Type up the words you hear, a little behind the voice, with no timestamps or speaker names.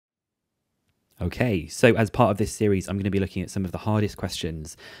Okay, so as part of this series, I'm going to be looking at some of the hardest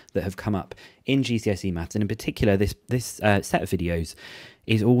questions that have come up in GCSE maths, and in particular, this set of videos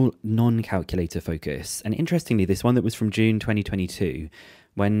is all non-calculator focus. And interestingly, this one that was from June 2022,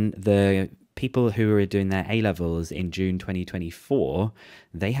 when the people who were doing their A-levels in June 2024,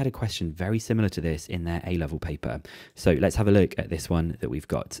 they had a question very similar to this in their A-level paper. So let's have a look at this one that we've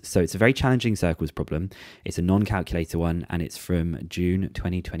got. So it's a very challenging circles problem. It's a non-calculator one, and it's from June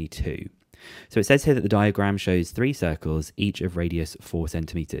 2022. So it says here that the diagram shows 3 circles, each of radius 4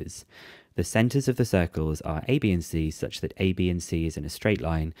 centimeters. The centers of the circles are A, B, and C, such that A, B, and C is in a straight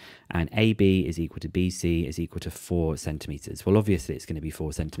line, and AB is equal to BC is equal to 4 centimeters. Well, obviously it's going to be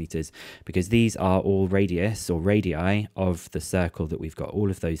 4 centimeters because these are all radius or radii of the circle that we've got. All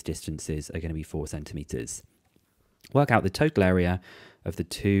of those distances are going to be 4 centimeters. Work out the total area of the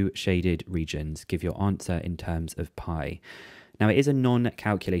 2 shaded regions. Give your answer in terms of pi. Now, it is a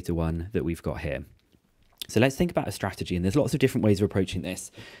non-calculator one that we've got here. So let's think about a strategy, and there's lots of different ways of approaching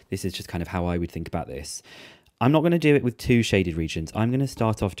this. This is just kind of how I would think about this. I'm not going to do it with 2 shaded regions. I'm going to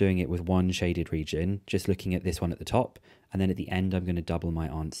start off doing it with 1 shaded region, just looking at this one at the top, and then at the end, I'm going to double my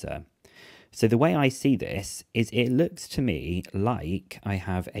answer. So the way I see this is it looks to me like I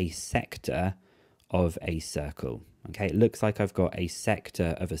have a sector of a circle. Okay, it looks like I've got a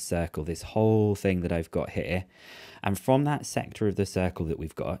sector of a circle, this whole thing that I've got here. And from that sector of the circle that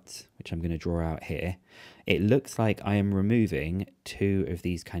we've got, which I'm going to draw out here, it looks like I am removing 2 of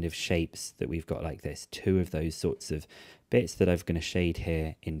these kind of shapes that we've got like this, 2 of those sorts of bits that I'm going to shade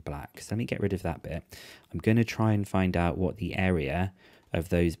here in black. So let me get rid of that bit. I'm going to try and find out what the area of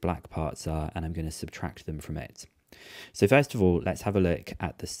those black parts are, and I'm going to subtract them from it. So first of all, let's have a look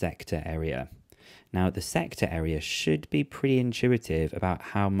at the sector area. Now, the sector area should be pretty intuitive about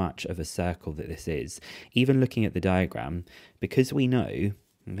how much of a circle that this is. Even looking at the diagram, because we know,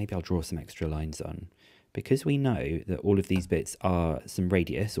 maybe I'll draw some extra lines on, because we know that all of these bits are some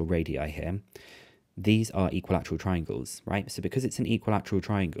radius or radii here, these are equilateral triangles, right? So because it's an equilateral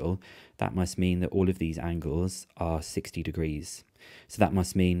triangle, that must mean that all of these angles are 60 degrees. So that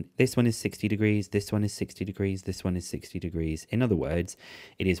must mean this one is 60 degrees, this one is 60 degrees, this one is 60 degrees. In other words,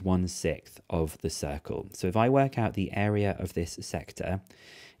 it is 1/6 of the circle. So if I work out the area of this sector,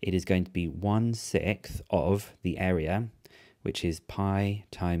 it is going to be 1/6 of the area, which is pi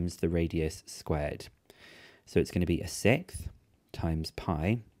times the radius squared. So it's going to be 1/6 times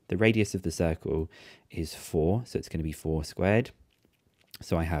pi. The radius of the circle is 4, so it's going to be 4 squared.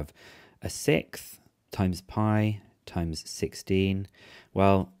 So I have 1/6 times pi times 16.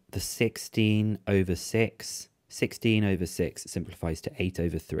 Well, the 16 over 6 simplifies to 8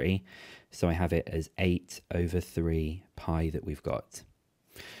 over 3. So I have it as 8 over 3 pi that we've got.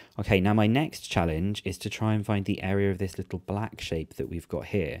 Okay, now my next challenge is to try and find the area of this little black shape that we've got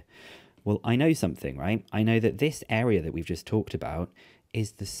here. Well, I know something, right? I know that this area that we've just talked about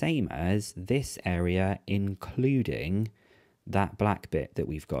is the same as this area, including that black bit that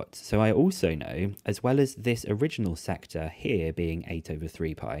we've got. So I also know, as well as this original sector here being 8 over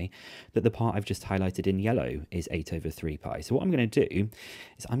 3 pi, that the part I've just highlighted in yellow is 8 over 3 pi. So what I'm going to do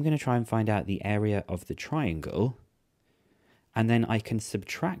is I'm going to try and find out the area of the triangle, and then I can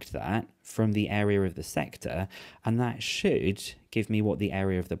subtract that from the area of the sector, and that should give me what the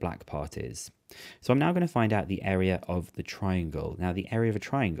area of the black part is. So I'm now going to find out the area of the triangle. Now, the area of a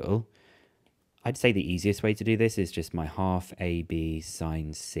triangle, I'd say the easiest way to do this is just my half AB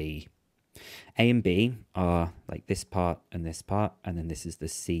sine C. A and B are like this part, and then this is the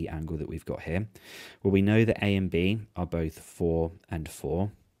C angle that we've got here. Well, we know that A and B are both 4 and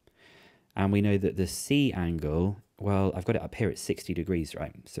 4. And we know that the C angle, well, I've got it up here at 60 degrees,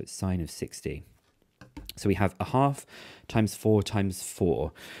 right? So it's sine of 60. So we have a half times 4 times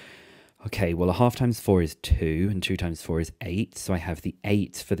 4. Okay, well, a half times 4 is 2, and 2 times 4 is 8. So I have the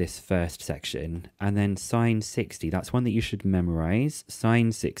 8 for this first section. And then sine 60, that's one that you should memorize.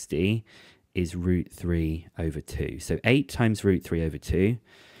 Sine 60 is root 3 over 2. So 8 times root 3 over 2.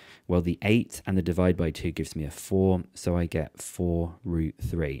 Well, the 8 and the divide by 2 gives me a 4. So I get 4 root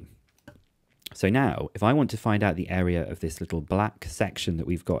 3. So now, if I want to find out the area of this little black section that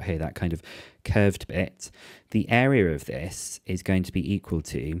we've got here, that kind of curved bit, the area of this is going to be equal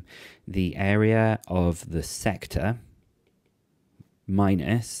to the area of the sector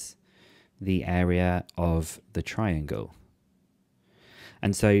minus the area of the triangle.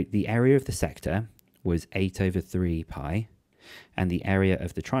 And so the area of the sector was 8 over 3 pi, and the area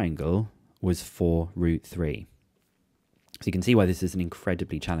of the triangle was 4 root 3. So you can see why this is an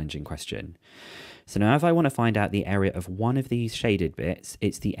incredibly challenging question. So now if I want to find out the area of one of these shaded bits,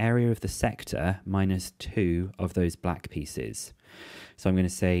 it's the area of the sector minus 2 of those black pieces. So I'm going to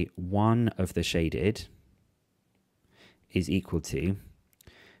say 1 of the shaded is equal to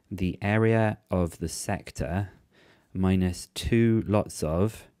the area of the sector minus 2 lots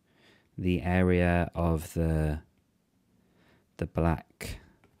of the area of the black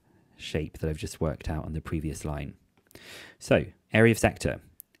shape that I've just worked out on the previous line. So area of sector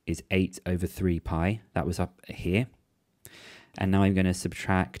is 8 over 3 pi. That was up here. And now I'm going to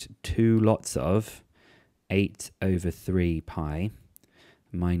subtract 2 lots of 8 over 3 pi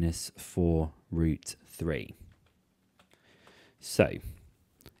minus 4 root 3. So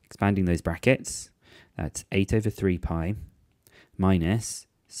expanding those brackets, that's 8 over 3 pi minus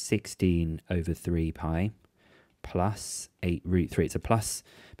 16 over 3 pi plus 8 root 3. It's a plus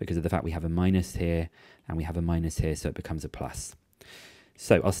because of the fact we have a minus here and we have a minus here, so it becomes a plus.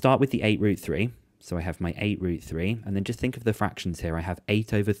 So I'll start with the 8 root 3. So I have my 8 root 3, and then just think of the fractions here. I have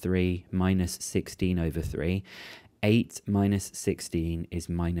 8 over 3 minus 16 over 3. 8 minus 16 is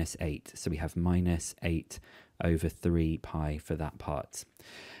minus 8. So we have minus 8 over 3 pi for that part.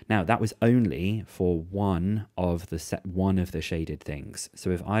 Now that was only for one of the shaded things. So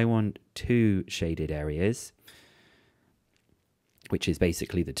if I want 2 shaded areas, which is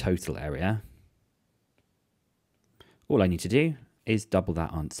basically the total area, all I need to do is double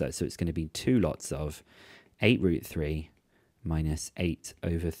that answer. So it's going to be 2 lots of 8 root 3 minus 8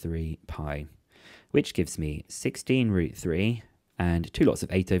 over 3 pi, which gives me 16 root 3, and 2 lots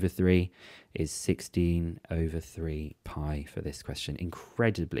of 8 over 3 is 16 over 3 pi for this question.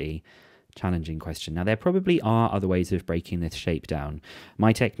 Incredibly challenging question. Now, there probably are other ways of breaking this shape down.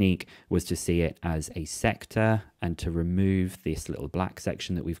 My technique was to see it as a sector and to remove this little black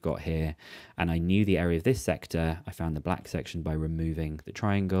section that we've got here. And I knew the area of this sector. I found the black section by removing the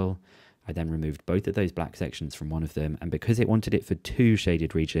triangle. I then removed both of those black sections from one of them. And because it wanted it for 2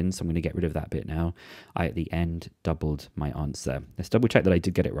 shaded regions, so I'm going to get rid of that bit now, I at the end doubled my answer. Let's double check that I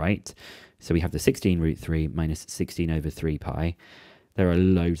did get it right. So we have the 16 root 3 minus 16 over 3 pi. There are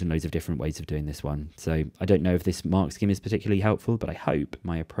loads and loads of different ways of doing this one. So I don't know if this mark scheme is particularly helpful, but I hope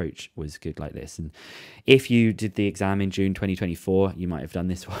my approach was good like this. And if you did the exam in June 2024, you might have done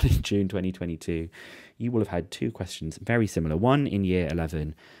this one in June 2022. You will have had 2 questions very similar, one in year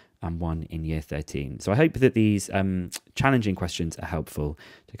 11 and one in year 13. So I hope that these challenging questions are helpful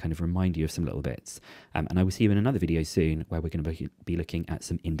to kind of remind you of some little bits. And I will see you in another video soon where we're going to be looking at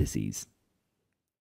some indices.